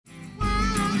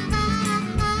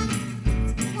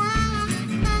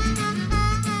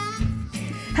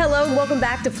Hello and welcome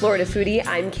back to Florida Foodie.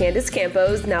 I'm Candace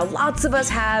Campos. Now, lots of us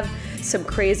have some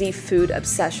crazy food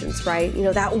obsessions, right? You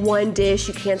know, that one dish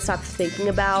you can't stop thinking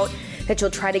about, that you'll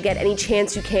try to get any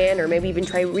chance you can, or maybe even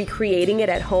try recreating it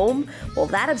at home. Well,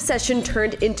 that obsession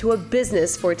turned into a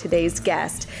business for today's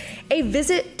guest. A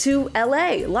visit to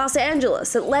LA, Los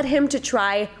Angeles, that led him to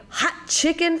try hot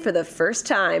chicken for the first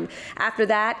time. After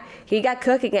that, he got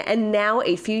cooking, and now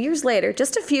a few years later,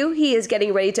 just a few, he is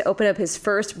getting ready to open up his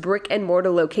first brick and mortar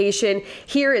location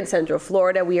here in Central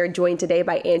Florida. We are joined today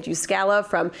by Andrew Scala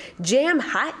from Jam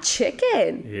Hot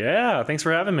Chicken. Yeah, thanks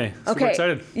for having me. Super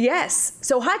excited. Yes.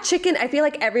 So hot chicken, I feel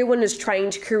like everyone is trying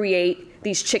to create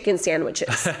these chicken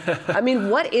sandwiches. I mean,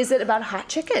 what is it about hot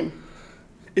chicken?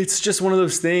 It's just one of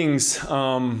those things.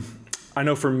 I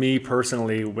know for me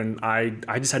personally, when I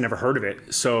just had never heard of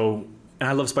it. So, and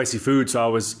I love spicy food, so I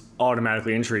was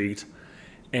automatically intrigued.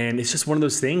 And it's just one of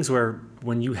those things where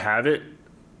when you have it,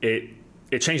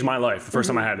 it changed my life the first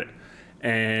time I had it.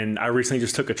 And I recently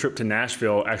just took a trip to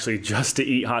Nashville actually just to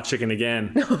eat hot chicken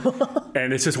again.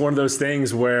 And it's just one of those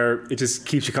things where it just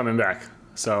keeps you coming back.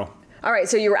 So. All right,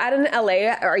 so you were out in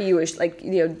LA. Are you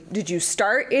did you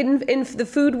start in the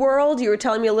food world? You were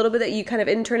telling me a little bit that you kind of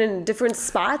interned in different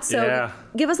spots. So yeah.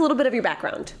 Give us a little bit of your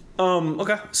background.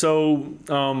 Okay. So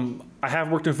I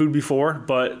have worked in food before,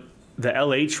 but the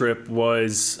LA trip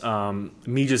was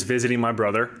me just visiting my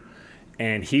brother.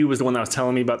 And he was the one that was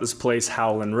telling me about this place,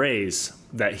 Howlin' Ray's,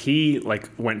 that he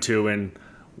went to and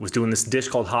was doing this dish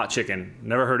called hot chicken.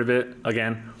 Never heard of it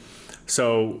again.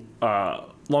 So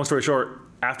long story short,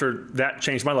 after that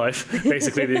changed my life,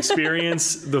 basically the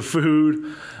experience, the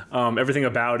food, everything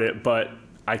about it. But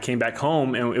I came back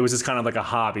home and it was just kind of like a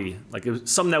hobby. Like it was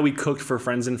something that we cooked for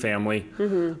friends and family.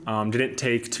 Didn't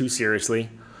take too seriously.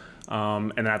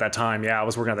 And at that time, I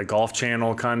was working at the Golf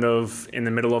Channel kind of in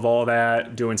the middle of all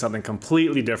that, doing something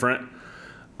completely different.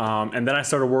 And then I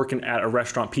started working at a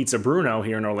restaurant, Pizza Bruno,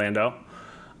 here in Orlando.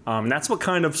 And that's what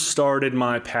kind of started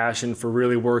my passion for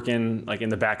really working in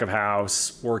the back of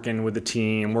house, working with the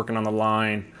team, working on the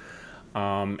line.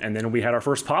 And then we had our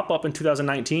first pop-up in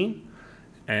 2019,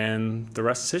 and the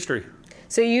rest is history.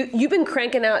 So you've been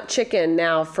cranking out chicken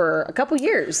now for a couple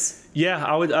years. Yeah,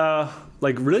 I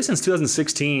would really since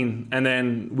 2016, and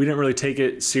then we didn't really take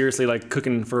it seriously,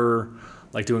 cooking for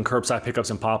doing curbside pickups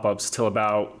and pop-ups till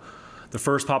about the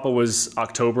first pop-up was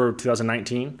October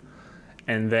 2019.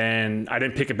 And then I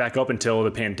didn't pick it back up until the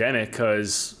pandemic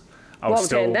because I was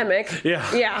still... pandemic.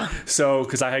 Yeah. So,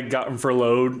 because I had gotten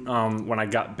furloughed when I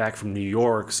got back from New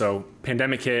York. So,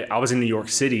 pandemic hit. I was in New York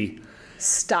City.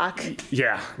 Stuck.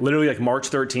 Yeah. Literally March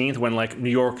 13th when New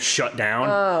York shut down.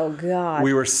 Oh, God.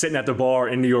 We were sitting at the bar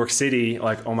in New York City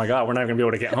oh, my God, we're not going to be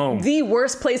able to get home. The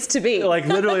worst place to be.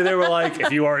 Literally, they were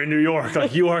if you are in New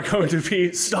York, you are going to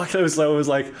be stuck. It was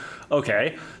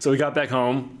okay. So, we got back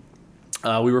home.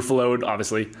 We were furloughed,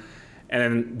 obviously.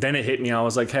 And then it hit me. I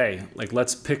was hey,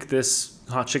 let's pick this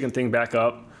hot chicken thing back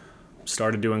up.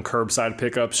 Started doing curbside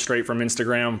pickups straight from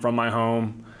Instagram, from my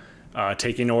home,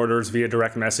 taking orders via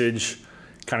direct message,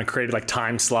 kind of created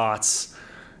time slots,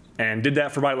 and did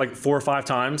that for about 4 or 5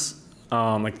 times,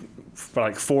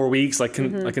 for 4 weeks,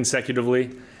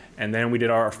 consecutively. And then we did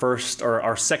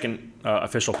our second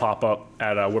official pop-up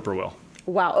at Whippoorwill.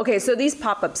 Wow. Okay. So these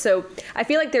pop-ups. So I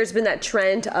feel like there's been that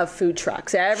trend of food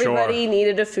trucks. Everybody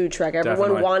needed a food truck.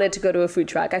 Everyone wanted to go to a food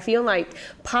truck. I feel like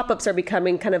pop-ups are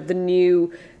becoming kind of the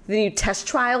new test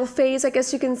trial phase, I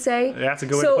guess you can say. That's a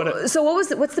good way to put it. So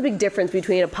what's the big difference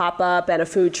between a pop-up and a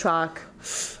food truck?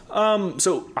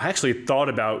 So I actually thought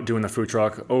about doing the food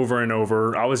truck over and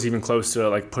over. I was even close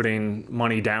to putting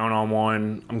money down on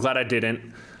one. I'm glad I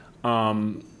didn't.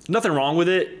 Nothing wrong with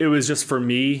it. It was just for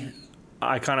me.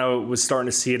 I kind of was starting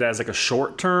to see it as a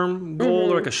short-term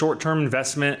goal or a short-term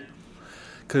investment.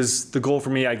 Because the goal for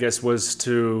me, I guess, was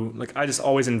to, I just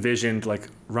always envisioned,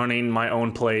 running my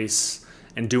own place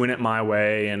and doing it my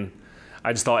way. And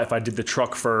I just thought if I did the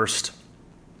truck first,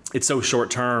 it's so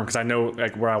short-term because I know,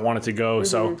 where I want it to go.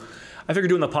 So I figured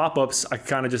doing the pop-ups, I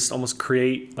kind of just almost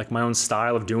create, my own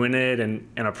style of doing it and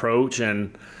approach.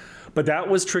 But that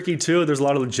was tricky, too. There's a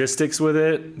lot of logistics with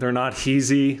it. They're not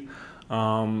easy.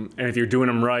 And if you're doing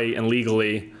them right and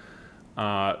legally,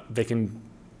 they're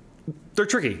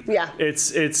tricky. Yeah.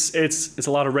 It's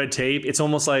a lot of red tape. It's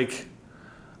almost like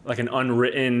an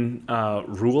unwritten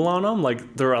rule on them.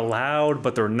 They're allowed,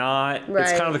 but they're not. Right.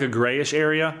 It's kind of a grayish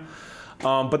area.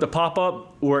 But the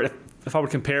pop-up, or if I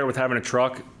would compare it with having a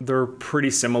truck, they're pretty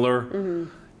similar.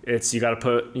 You got to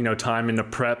put, time into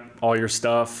prep all your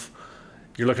stuff.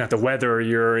 you're looking at the weather,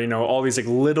 you're, all these like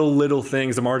little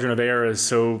things. The margin of error is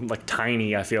so like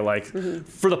tiny, I feel like.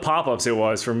 For the pop-ups it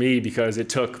was for me, because it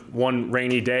took one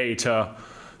rainy day to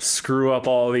screw up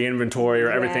all the inventory or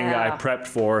everything that I prepped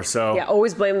for. So yeah,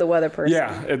 always blame the weather person.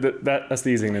 Yeah, that's the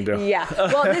easy thing to do. Yeah.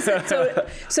 Well,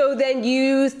 so then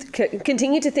you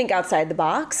continue to think outside the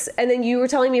box, and then you were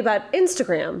telling me about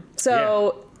Instagram.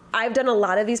 So I've done a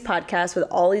lot of these podcasts with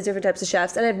all these different types of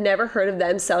chefs, and I've never heard of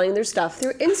them selling their stuff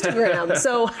through Instagram.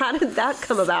 So how did that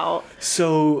come about?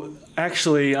 So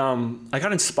actually, I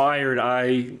got inspired.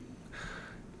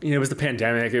 It was the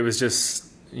pandemic. It was just,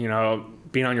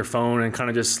 being on your phone and kind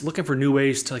of just looking for new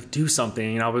ways to like do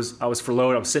something. I was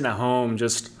furloughed. I was sitting at home,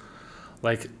 just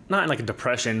like not in like a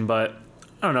depression, but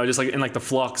I don't know, just like in like the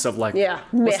flux of like,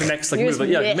 what's the next like move? Like,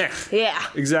 meh. Yeah,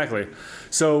 exactly.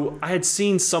 So I had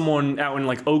seen someone out in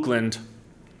like Oakland.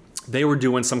 They were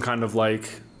doing some kind of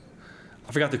like,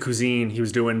 I forgot the cuisine he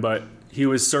was doing, but he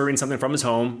was serving something from his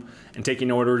home and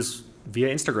taking orders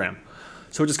via Instagram.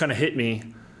 So it just kind of hit me,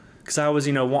 because I was,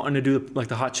 wanting to do like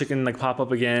the hot chicken like pop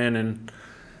up again. And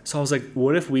so I was like,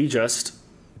 what if we just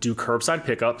do curbside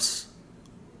pickups?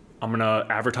 I'm going to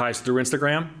advertise through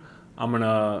Instagram.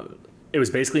 It was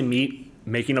basically me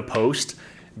making a post,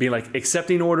 being like,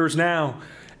 accepting orders now.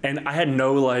 And I had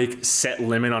no like set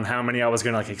limit on how many I was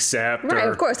going to like accept. Right,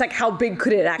 of course. Like how big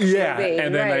could it actually be? Yeah,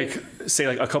 and then like say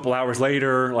like a couple hours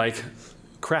later, like,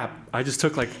 crap, I just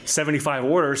took like 75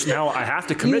 orders. Now I have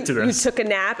to commit to this. You took a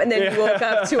nap and then you woke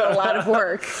up to a lot of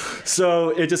work. So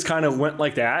it just kind of went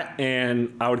like that.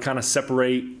 And I would kind of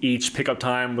separate each pickup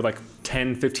time with like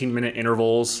 10, 15 minute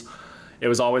intervals. It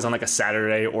was always on like a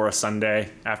Saturday or a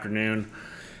Sunday afternoon.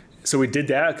 So we did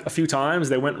that a few times.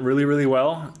 They went really, really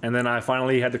well. And then I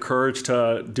finally had the courage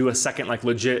to do a second like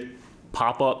legit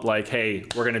pop-up, like, hey,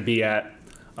 we're going to be at,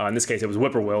 in this case, it was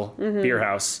Whippoorwill Beer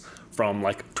House, from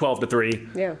like 12 to 3.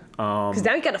 Yeah. Because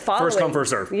now you got to follow First come, first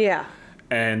serve. Yeah.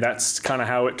 And that's kind of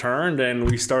how it turned.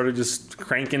 And we started just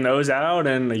cranking those out.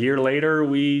 And a year later,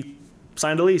 we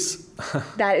signed a lease.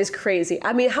 That is crazy.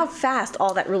 I mean, how fast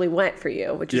all that really went for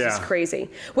you, which is just crazy.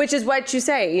 Which is what you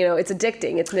say, it's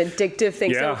addicting. It's an addictive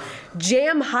thing. Yeah. So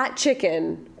Jam Hot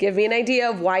Chicken, give me an idea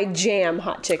of why Jam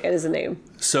Hot Chicken is the name.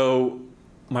 So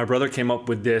my brother came up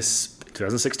with this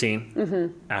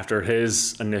 2016 after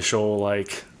his initial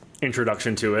like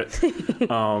introduction to it.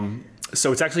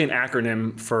 So it's actually an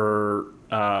acronym for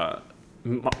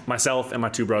myself and my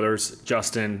two brothers,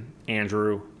 Justin,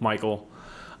 Andrew, Michael.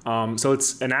 So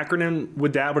it's an acronym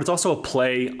with that, but it's also a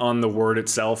play on the word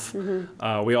itself.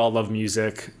 We all love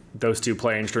music. Those two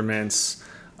play instruments.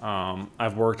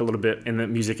 I've worked a little bit in the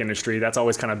music industry. That's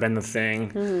always kind of been the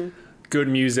thing. Good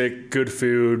music, good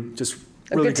food, just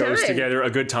really goes together, a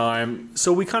good time.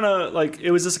 So we kind of like,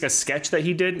 it was just like a sketch that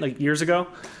he did like years ago.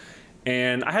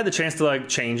 And I had the chance to like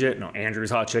change it,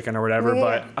 Andrew's Hot Chicken or whatever,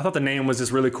 but I thought the name was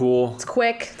just really cool. It's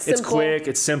quick, simple. It's quick,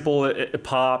 it's simple, it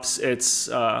pops,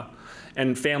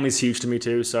 and family's huge to me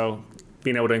too, so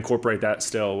being able to incorporate that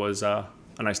still was a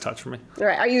nice touch for me. All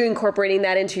right, are you incorporating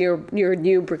that into your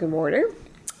new brick and mortar?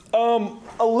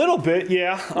 A little bit,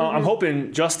 yeah. I'm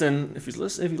hoping Justin, if he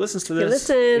listens to this,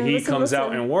 he comes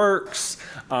out and works.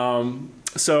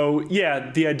 So yeah,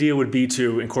 the idea would be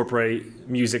to incorporate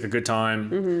music, a good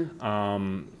time,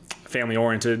 family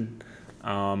oriented,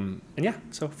 and yeah,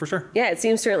 so for sure. Yeah, it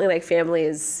seems certainly like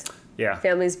family's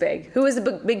big. Who is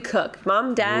the big cook?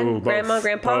 Mom, dad, grandma,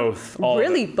 grandpa? Both.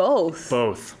 Really, both?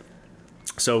 Both.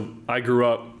 So I grew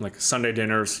up like Sunday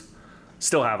dinners,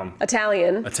 still have them.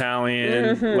 Italian,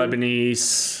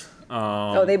 Lebanese.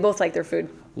 They both like their food.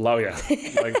 Oh yeah.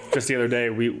 Like just the other day,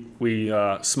 we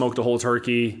smoked a whole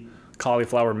turkey,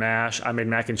 cauliflower mash. I made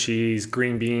mac and cheese,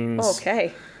 green beans.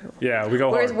 Okay. Yeah, we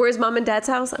go hard. Where's mom and dad's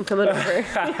house? I'm coming over.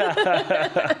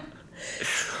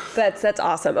 That's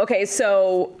awesome. Okay,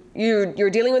 so you're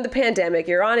dealing with the pandemic.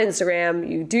 You're on Instagram.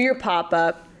 You do your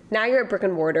pop-up. Now you're at brick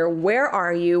and mortar. Where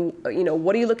are you?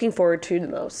 What are you looking forward to the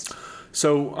most?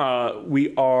 So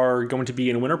we are going to be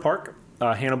in Winter Park,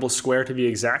 Hannibal Square to be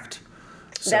exact.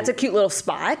 So, that's a cute little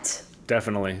spot.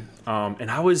 Definitely. And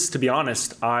I was, to be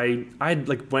honest, I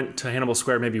like went to Hannibal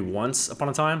Square maybe once upon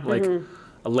a time, like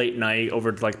a late night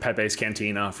over to like Pepe's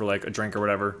Cantina for like a drink or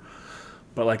whatever.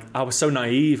 But like I was so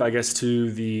naive, I guess,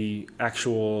 to the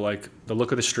actual like the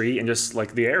look of the street and just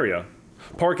like the area.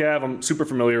 Park Ave, I'm super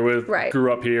familiar with. Right.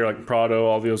 Grew up here, like Prado,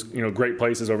 all those great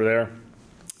places over there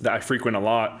that I frequent a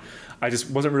lot. I just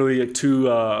wasn't really like too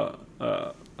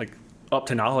like up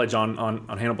to knowledge on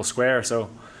Hannibal Square. So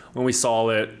when we saw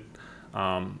it,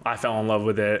 I fell in love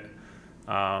with it.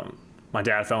 My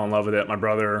dad fell in love with it. My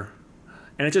brother,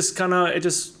 and it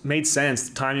just made sense.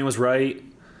 The timing was right.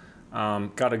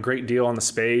 Got a great deal on the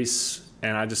space,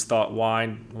 and I just thought,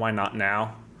 why not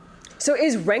now? So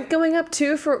is rent going up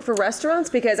too for restaurants?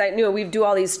 Because I know we do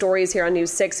all these stories here on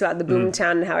News 6 about the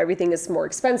boomtown and how everything is more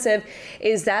expensive.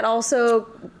 Is that also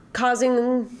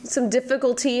causing some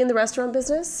difficulty in the restaurant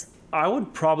business? I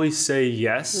would probably say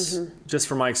yes, just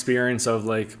from my experience of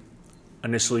like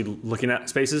initially looking at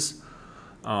spaces.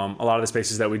 A lot of the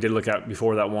spaces that we did look at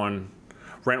before that one,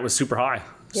 rent was super high,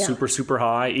 super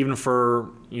high, even for,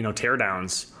 tear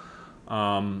downs.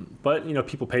 But,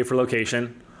 people pay for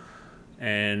location,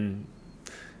 and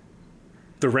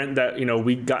the rent that,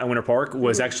 we got in Winter Park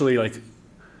was actually like,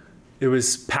 it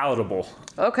was palatable.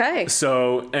 Okay.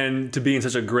 So, and to be in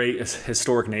such a great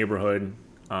historic neighborhood,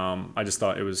 I just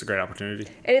thought it was a great opportunity.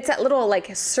 And it's that little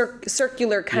like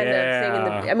circular kind of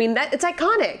thing. It's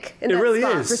iconic. In it that really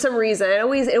spot is. For some reason, it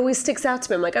always sticks out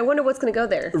to me. I'm like, I wonder what's going to go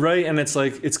there. Right, and it's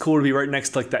like it's cool to be right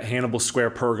next to like that Hannibal Square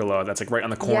pergola that's like right on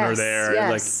the corner there.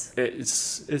 Yes. Like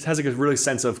it has like a really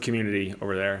sense of community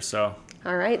over there. So.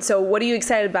 All right. So what are you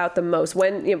excited about the most?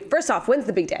 First off, when's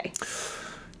the big day?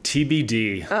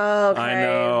 TBD. Oh, okay.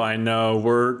 I know.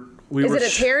 Is it a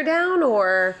tear down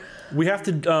or? We have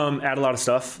to add a lot of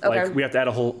stuff. Okay. Like we have to add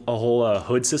a whole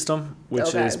hood system,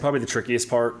 which is probably the trickiest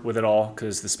part with it all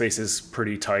because the space is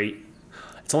pretty tight.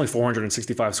 It's only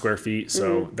 465 square feet,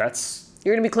 so that's.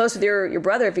 You're gonna be close with your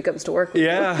brother if he comes to work with you.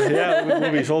 Yeah,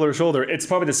 we'll be shoulder to shoulder. It's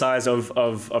probably the size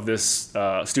of this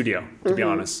studio, to be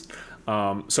honest.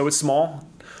 So it's small.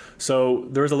 So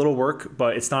there's a little work,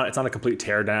 but it's not a complete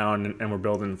tear down, and we're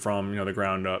building from the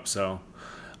ground up. So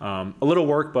a little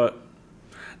work, but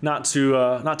not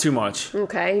too much.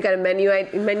 Okay, you got a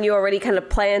menu already kind of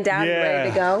planned out and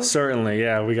ready to go? Certainly,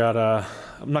 yeah. We got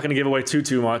I'm not going to give away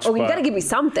too much. Oh, you got to give me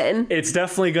something. It's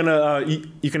definitely gonna.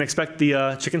 You can expect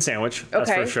the chicken sandwich.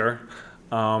 That's for sure.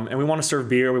 And we want to serve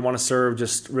beer. We want to serve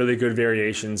just really good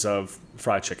variations of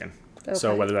fried chicken. Okay.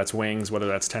 So whether that's wings, whether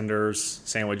that's tenders,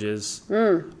 sandwiches,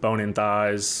 bone-in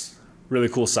thighs, really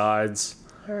cool sides.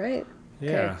 All right. Yeah.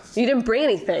 Okay. You didn't bring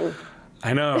anything.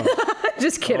 I know.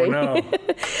 Just kidding. Oh, no.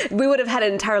 We would have had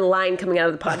an entire line coming out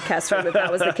of the podcast room if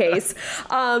that was the case.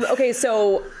 Okay,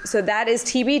 so that is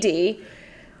TBD.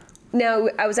 Now,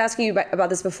 I was asking you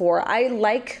about this before. I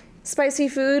like spicy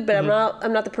food, but I'm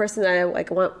not the person that I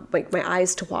want my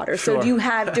eyes to water. Sure. So do you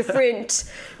have different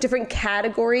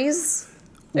categories?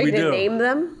 Are you going to name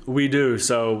them? We do.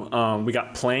 So we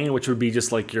got plain, which would be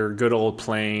just like your good old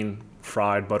plain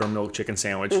fried buttermilk chicken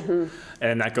sandwich,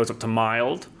 and that goes up to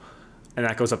mild. And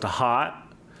that goes up to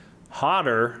hot,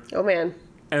 hotter. Oh, man.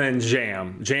 And then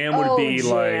jam. Jam would be jam.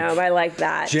 like... I like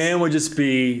that. Jam would just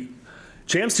be...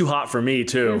 Jam's too hot for me,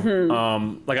 too.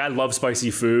 I love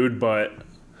spicy food, but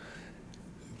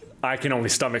I can only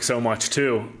stomach so much,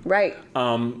 too. Right.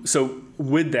 So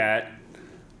with that,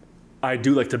 I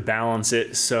do like to balance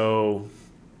it so,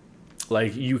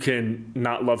 you can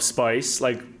not love spice.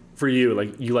 For you,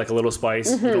 you like a little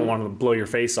spice. You don't want to blow your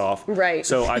face off. Right.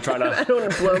 So I try to... I don't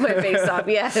want to blow my face off,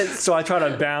 yes. So I try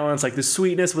to balance, the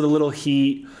sweetness with a little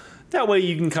heat. That way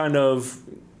you can kind of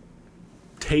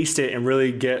taste it and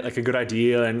really get, a good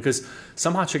idea. And because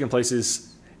some hot chicken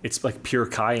places, it's, pure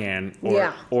cayenne.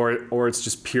 Or it's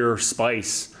just pure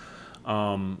spice.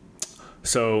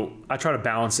 So I try to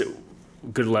balance it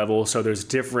good level. So it's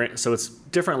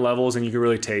different levels, and you can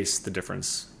really taste the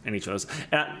difference in each of those.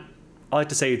 And I like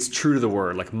to say it's true to the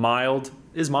word. Mild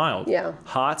is mild. Yeah.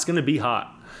 Hot's going to be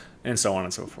hot, and so on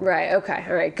and so forth. Right. Okay.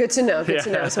 All right. Good to know. Good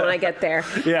to know. So when I get there.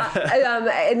 Yeah.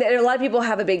 And a lot of people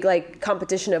have a big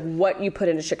competition of what you put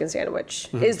in a chicken sandwich.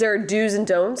 Is there do's and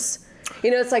don'ts?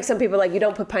 It's like some people you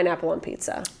don't put pineapple on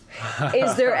pizza.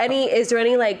 Is there any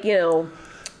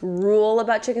rule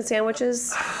about chicken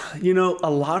sandwiches? A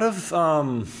lot of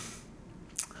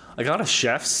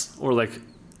chefs or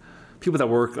people that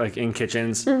work in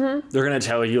kitchens, they're gonna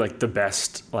tell you the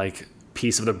best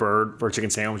piece of the bird for a chicken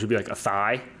sandwich would be a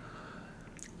thigh.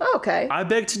 Oh, okay. I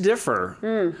beg to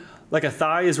differ. A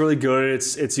thigh is really good.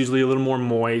 It's usually a little more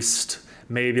moist,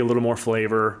 maybe a little more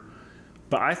flavor.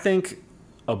 But I think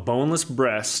a boneless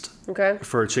breast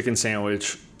for a chicken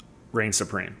sandwich reigns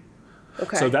supreme.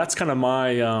 Okay. So that's kind of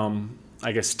my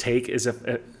take is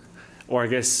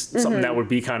something that would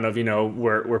be kind of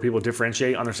where people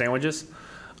differentiate on their sandwiches.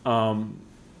 But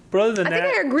other than that, I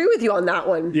think I agree with you on that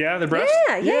one. Yeah, the breast.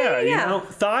 Yeah.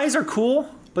 Thighs are cool,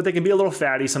 but they can be a little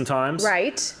fatty sometimes.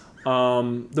 Right.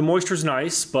 The moisture's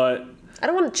nice, but I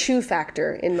don't want a chew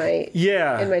factor in my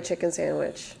chicken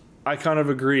sandwich. I kind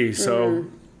of agree. So,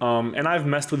 and I've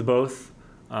messed with both,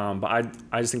 but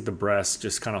I just think the breast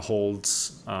just kind of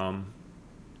holds a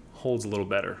little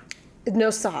better.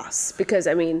 No sauce, because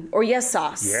I mean, or yes,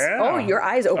 sauce. Yeah. Oh, your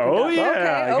eyes opened up. Oh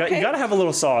yeah. Okay. You got to have a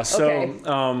little sauce. Okay.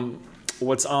 So,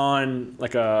 what's on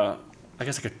like a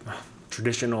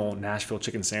traditional Nashville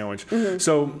chicken sandwich?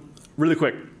 So, really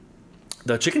quick,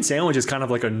 the chicken sandwich is kind of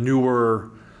like a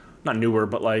not newer,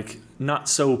 but like not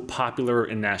so popular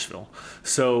in Nashville.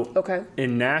 So,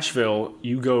 in Nashville,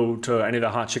 you go to any of the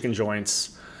hot chicken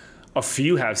joints, a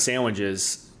few have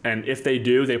sandwiches. And if they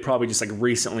do, they probably just like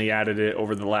recently added it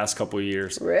over the last couple of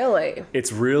years. Really?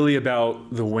 It's really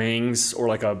about the wings or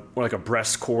like a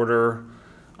breast quarter,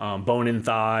 bone-in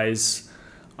thighs.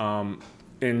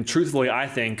 And truthfully, I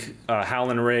think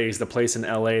Howlin' Ray's, the place in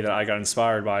LA that I got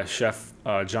inspired by, Chef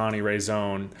Johnny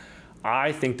Raizone,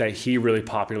 I think that he really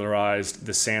popularized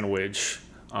the sandwich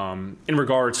in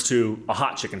regards to a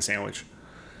hot chicken sandwich.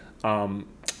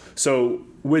 So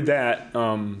with that,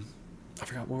 I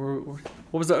forgot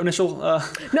what was the initial? No,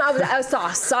 I was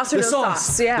sauce. Sauce or no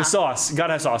sauce? Yeah. The sauce.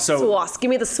 Gotta have sauce. So sauce. Give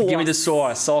me the sauce. Give me the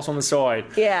sauce. Sauce on the side.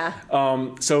 Yeah.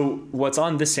 So what's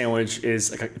on this sandwich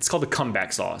is it's called the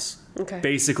comeback sauce. Okay.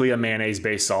 Basically a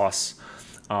mayonnaise-based sauce,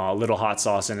 a little hot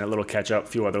sauce in it, a little ketchup, a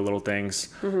few other little things.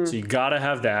 So you gotta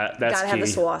have that. That's gotta key. Have the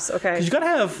sauce. Okay. Because you gotta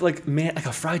have like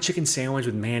a fried chicken sandwich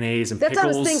with mayonnaise and pickles. That's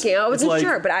what I was thinking. I wasn't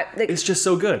sure, but it's just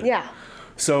so good. Yeah.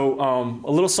 So a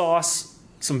little sauce,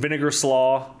 some vinegar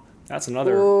slaw. That's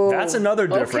another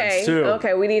difference too.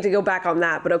 Okay, we need to go back on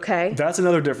that, but okay. That's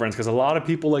another difference because a lot of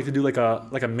people like to do like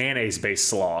a mayonnaise based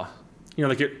slaw. You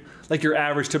know, like your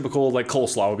average typical like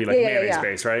coleslaw would be like mayonnaise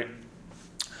based, right?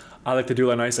 I like to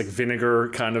do a nice like vinegar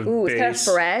kind of base. It's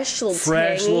kind of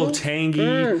fresh, a little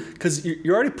tangy. Because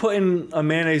you're already putting a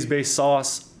mayonnaise based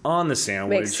sauce on the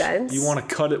sandwich. Makes sense. You want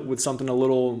to cut it with something a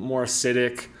little more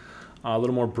acidic. A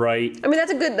little more bright. I mean,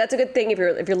 that's a good thing if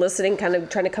you're listening, kind of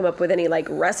trying to come up with any like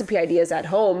recipe ideas at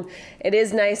home. It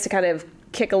is nice to kind of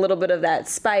kick a little bit of that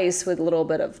spice with a little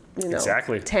bit of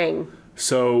tang.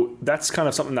 So that's kind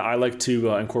of something that I like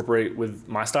to incorporate with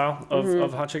my style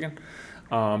of hot chicken.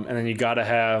 And then you gotta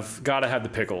have the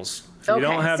pickles. If you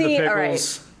don't have the pickles. All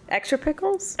right. Extra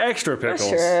pickles? Extra pickles.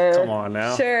 Sure. Come on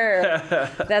now. Sure.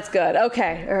 That's good.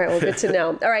 Okay. All right. Well, good to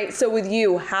know. All right. So with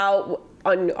you, how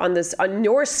on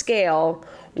your scale,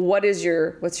 what's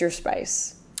your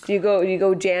spice? Do you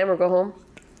go jam or go home?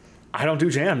 I don't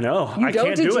do jam. No, I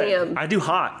can't do jam. I do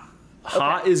hot.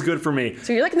 Hot is good for me.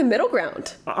 So you're like in the middle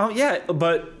ground. Yeah,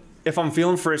 but if I'm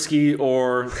feeling frisky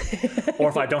or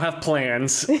if I don't have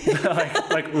plans,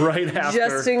 like right after,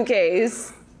 just in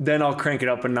case, then I'll crank it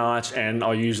up a notch and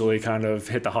I'll usually kind of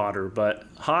hit the hotter. But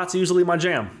hot's usually my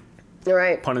jam. All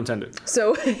right. Pun intended.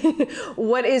 So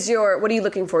what are you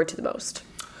looking forward to the most?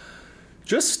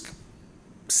 Just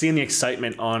seeing the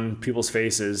excitement on people's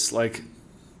faces, like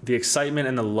the excitement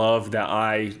and the love that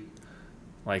I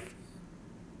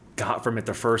got from it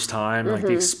the first time. Like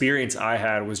the experience I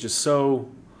had was just so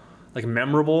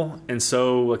memorable and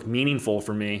so meaningful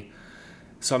for me.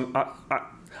 So I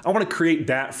want to create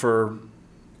that for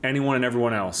anyone and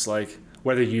everyone else. Like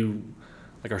whether you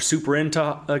are super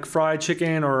into fried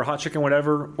chicken or hot chicken,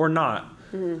 whatever, or not.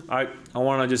 I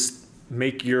want to just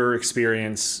make your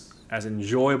experience as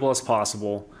enjoyable as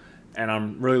possible. And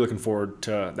I'm really looking forward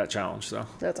to that challenge. So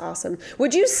that's awesome.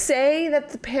 Would you say that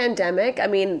the pandemic, I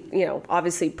mean,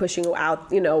 obviously pushing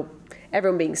out,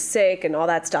 everyone being sick and all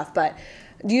that stuff, but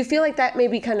do you feel like that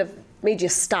maybe kind of made you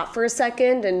stop for a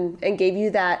second and gave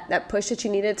you that push that you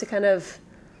needed to kind of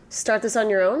start this on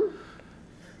your own?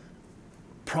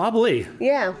 Probably.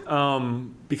 Yeah.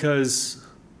 Because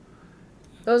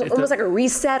it was almost like a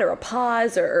reset or a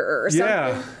pause or something.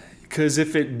 Yeah, because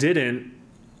if it didn't,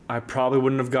 I probably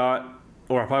wouldn't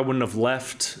have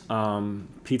left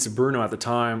Pizza Bruno at the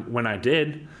time when I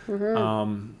did.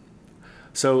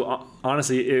 So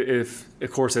honestly, if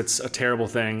of course it's a terrible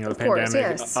thing, the pandemic,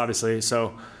 yes. Obviously.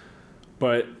 So,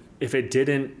 but if it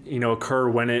didn't, occur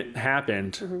when it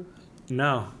happened,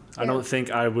 no. I don't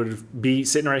think I would be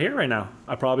sitting right here right now.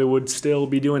 I probably would still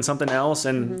be doing something else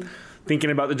and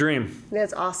thinking about the dream.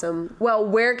 That's awesome. Well,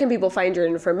 where can people find your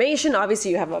information?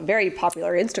 Obviously, you have a very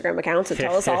popular Instagram account, so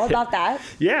tell us all about that.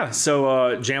 Yeah,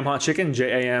 so Jam Hot Chicken,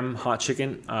 JAM Hot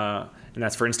Chicken, and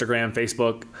that's for Instagram,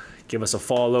 Facebook. Give us a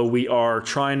follow. We are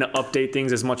trying to update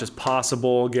things as much as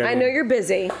possible. I know you're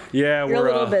busy. Yeah, we're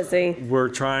a little busy. We're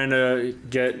trying to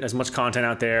get as much content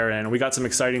out there, and we got some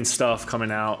exciting stuff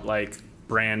coming out, like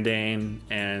branding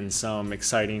and some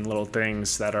exciting little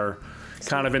things that are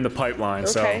kind of in the pipeline.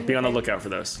 So be on the lookout for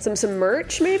those. Some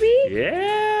merch maybe?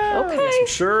 Yeah. Okay. Got some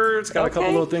shirts, got a couple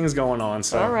Okay. little things going on.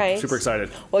 So All right. super excited.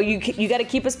 Well, you got to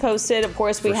keep us posted. Of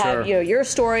course, we For have sure. your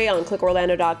story on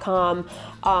clickorlando.com.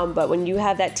 But when you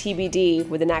have that TBD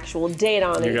with an actual date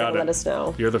on it, you got gotta it. let us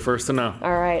know. You're the first to know.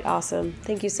 All right, awesome.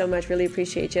 Thank you so much. Really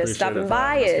appreciate you Appreciate stopping it.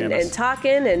 by Thanks, and Candace.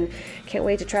 talking, and can't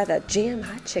wait to try that jam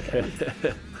hot chicken.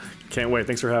 Can't wait.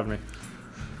 Thanks for having me.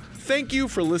 Thank you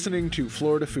for listening to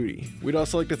Florida Foodie. We'd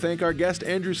also like to thank our guest,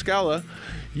 Andrew Scala.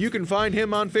 You can find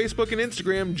him on Facebook and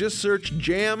Instagram. Just search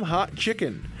Jam Hot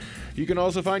Chicken. You can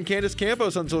also find Candace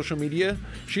Campos on social media.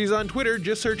 She's on Twitter.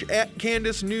 Just search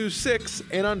 @CandaceNews6.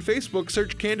 And on Facebook,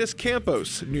 search Candace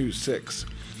Campos News 6.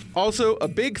 Also, a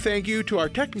big thank you to our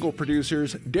technical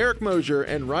producers, Derek Mosier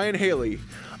and Ryan Haley.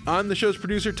 I'm the show's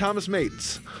producer, Thomas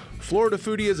Mates. Florida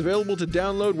Foodie is available to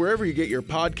download wherever you get your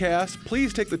podcasts.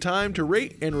 Please take the time to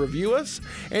rate and review us.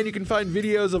 And you can find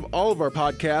videos of all of our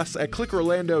podcasts at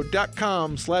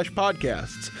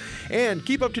clickorlando.com/podcasts. And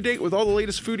keep up to date with all the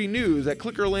latest foodie news at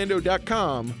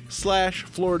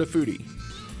clickorlando.com/FloridaFoodie.